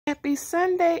Happy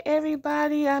Sunday,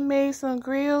 everybody. I made some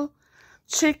grilled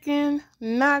chicken,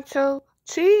 nacho,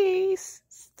 cheese,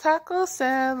 taco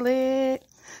salad,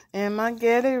 and my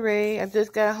Gatorade. I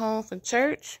just got home from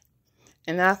church,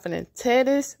 and I'm finna tear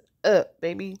this up,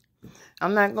 baby.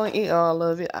 I'm not going to eat all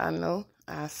of it, I know.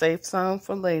 I'll save some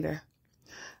for later.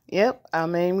 Yep, I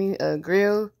made me a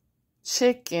grilled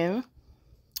chicken,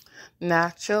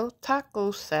 nacho,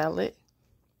 taco salad,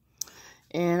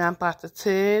 and I'm about to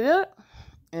tear it up.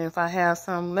 And if I have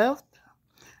some left,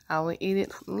 I will eat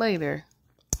it later.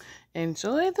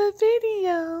 Enjoy the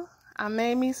video. I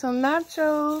made me some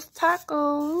nachos,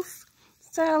 tacos,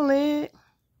 salad.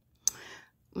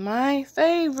 My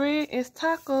favorite is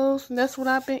tacos. That's what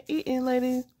I've been eating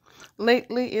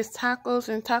lately is tacos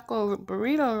and taco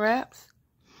burrito wraps.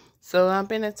 So I've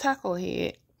been a taco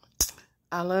head.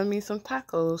 I love me some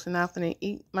tacos, and I'm finna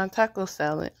eat my taco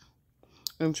salad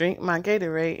and drink my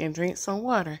Gatorade and drink some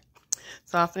water.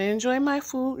 So I'm finna enjoy my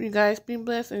food. You guys be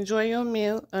blessed. Enjoy your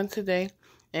meal on today.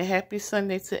 And happy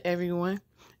Sunday to everyone.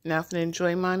 And I'm finna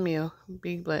enjoy my meal.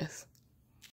 Be blessed.